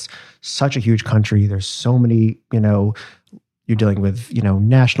example. It's such a huge country. There's so many, you're dealing with,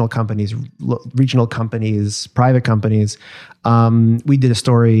 national companies, regional companies, private companies. We did a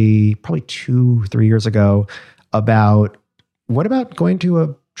story probably 2-3 years ago about what about going to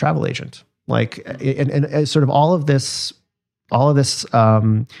a travel agent? Like, and sort of all these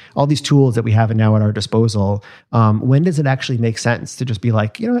tools that we have now at our disposal, when does it actually make sense to just be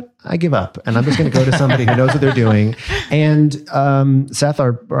like, you know what, I give up and I'm just going to go to somebody who knows what they're doing? And Seth,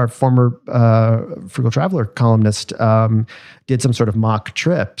 our former Frugal Traveler columnist, did some sort of mock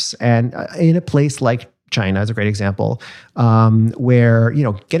trips, and in a place like China is a great example, where,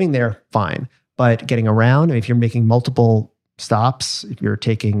 getting there, fine. But getting around, if you're making multiple stops, if you're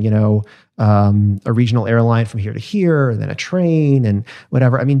taking, a regional airline from here to here, and then a train and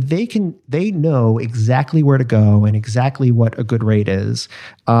whatever, they know exactly where to go and exactly what a good rate is.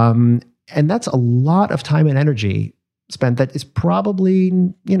 And that's a lot of time and energy spent that is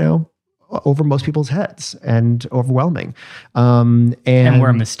probably, over most people's heads and overwhelming. And where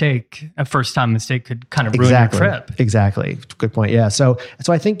a first-time mistake could kind of ruin your trip. Exactly. Good point. Yeah. So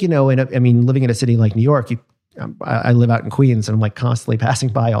I think, living in a city like New York, I live out in Queens, and I'm like constantly passing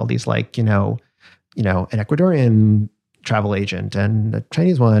by all these an Ecuadorian travel agent and a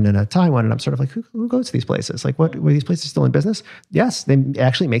Chinese one and a Thai one. And I'm sort of like, who goes to these places? Like, were these places still in business? Yes, it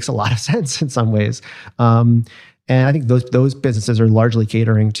actually makes a lot of sense in some ways. And I think those businesses are largely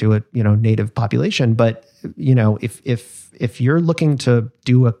catering to a native population. But if you're looking to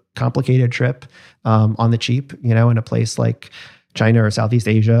do a complicated trip on the cheap, in a place like China or Southeast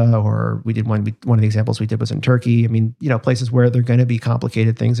Asia, or we did one of the examples we did was in Turkey. Places where there are going to be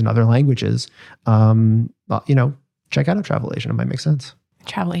complicated things in other languages. Check out a travel agent. It might make sense.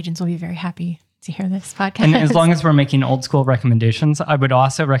 Travel agents will be very happy to hear this podcast. And as long as we're making old school recommendations, I would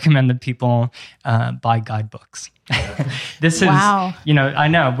also recommend that people buy guidebooks. This is, wow. I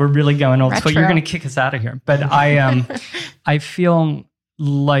know we're really going old Retro. school. You're going to kick us out of here. But I feel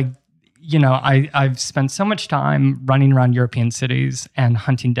like, I've spent so much time running around European cities and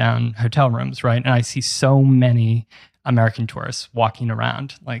hunting down hotel rooms, right? And I see so many American tourists walking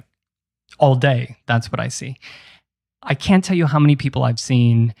around like all day. That's what I see. I can't tell you how many people I've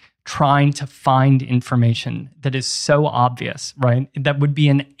seen trying to find information that is so obvious, right? That would be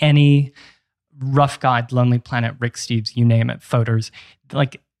in any Rough Guide, Lonely Planet, Rick Steves, you name it, photos.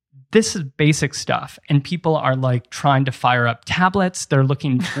 Like, this is basic stuff. And people are like trying to fire up tablets. They're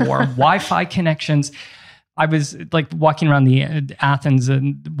looking for Wi-Fi connections. I was like walking around Athens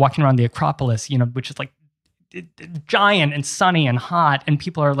and walking around the Acropolis, which is like giant and sunny and hot. And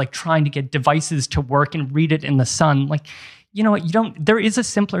people are like trying to get devices to work and read it in the sun. Like, you know what? There is a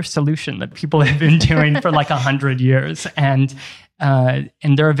simpler solution that people have been doing for like 100 years. And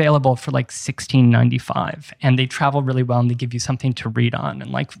they're available for like $16.95, and they travel really well, and they give you something to read on,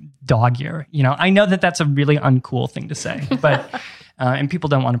 and like dog ear. I know that that's a really uncool thing to say, but and people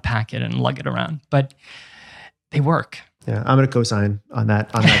don't want to pack it and lug it around, but they work. Yeah, I'm going to co-sign on that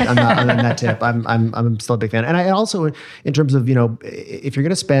tip. I'm still a big fan, and I also, in terms of if you're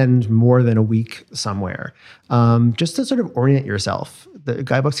going to spend more than a week somewhere, just to sort of orient yourself, the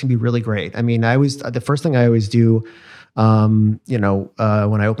guidebooks can be really great. The first thing I always do. When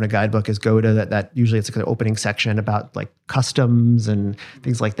I open a guidebook is go to that usually it's like an opening section about like customs and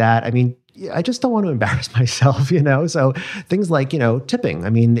things like that. I just don't want to embarrass myself, so things like, tipping.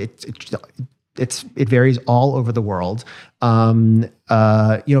 It varies all over the world.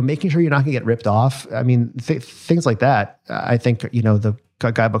 Making sure you're not gonna get ripped off. Things like that. I think, the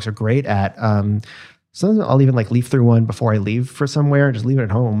guidebooks are great at, sometimes I'll even like leaf through one before I leave for somewhere and just leave it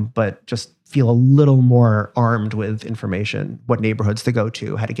at home, but just feel a little more armed with information, what neighborhoods to go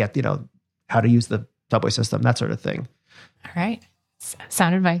to, how to get, how to use the subway system, that sort of thing. All right.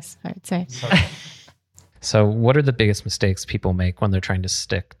 Sound advice, I would say. So what are the biggest mistakes people make when they're trying to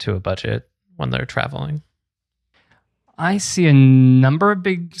stick to a budget when they're traveling? I see a number of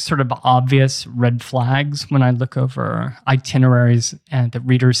big sort of obvious red flags when I look over itineraries that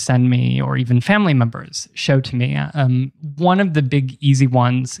readers send me, or even family members show to me. One of the big easy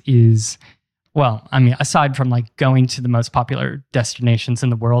ones is, aside from like going to the most popular destinations in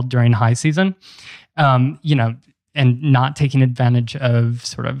the world during high season, and not taking advantage of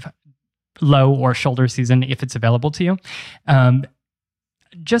sort of low or shoulder season if it's available to you.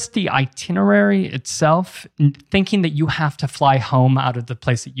 Just the itinerary itself, thinking that you have to fly home out of the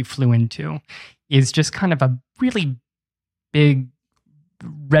place that you flew into, is just kind of a really big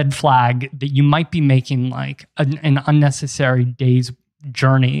red flag that you might be making like an unnecessary day's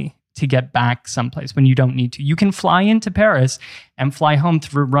journey to get back someplace when you don't need to. You can fly into Paris and fly home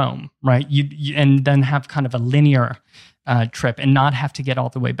through Rome, right? And then have kind of a linear trip and not have to get all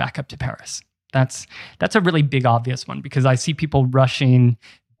the way back up to Paris. That's a really big obvious one, because I see people rushing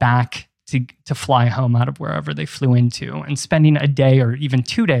back to fly home out of wherever they flew into and spending a day or even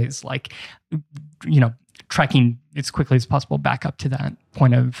 2 days, like, trekking as quickly as possible back up to that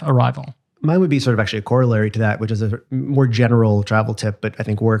point of arrival. Mine would be sort of actually a corollary to that, which is a more general travel tip, but I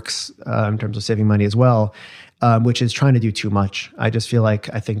think works in terms of saving money as well, which is trying to do too much. I just feel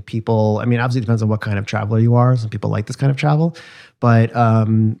like I think people, obviously it depends on what kind of traveler you are. Some people like this kind of travel, but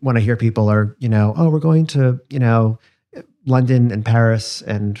when I hear people are, we're going to, London and Paris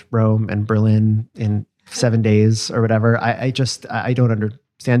and Rome and Berlin in 7 days or whatever. I don't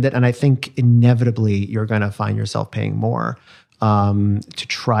understand it. And I think inevitably you're going to find yourself paying more to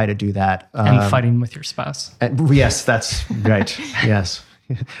try to do that. And fighting with your spouse. Yes, that's right. Yes.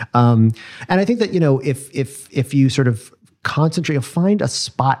 And I think that, if you sort of concentrate, find a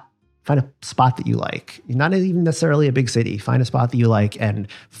spot that you like. Not even necessarily a big city. Find a spot that you like and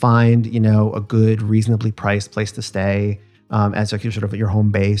find, a good, reasonably priced place to stay as like your sort of your home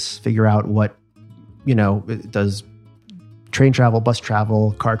base. Figure out what, does train travel, bus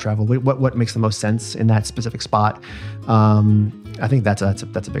travel, car travel, what makes the most sense in that specific spot. I think that's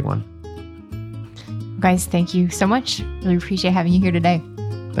a big one. Guys, thank you so much. Really appreciate having you here today.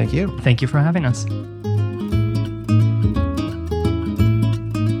 Thank you. Thank you for having us.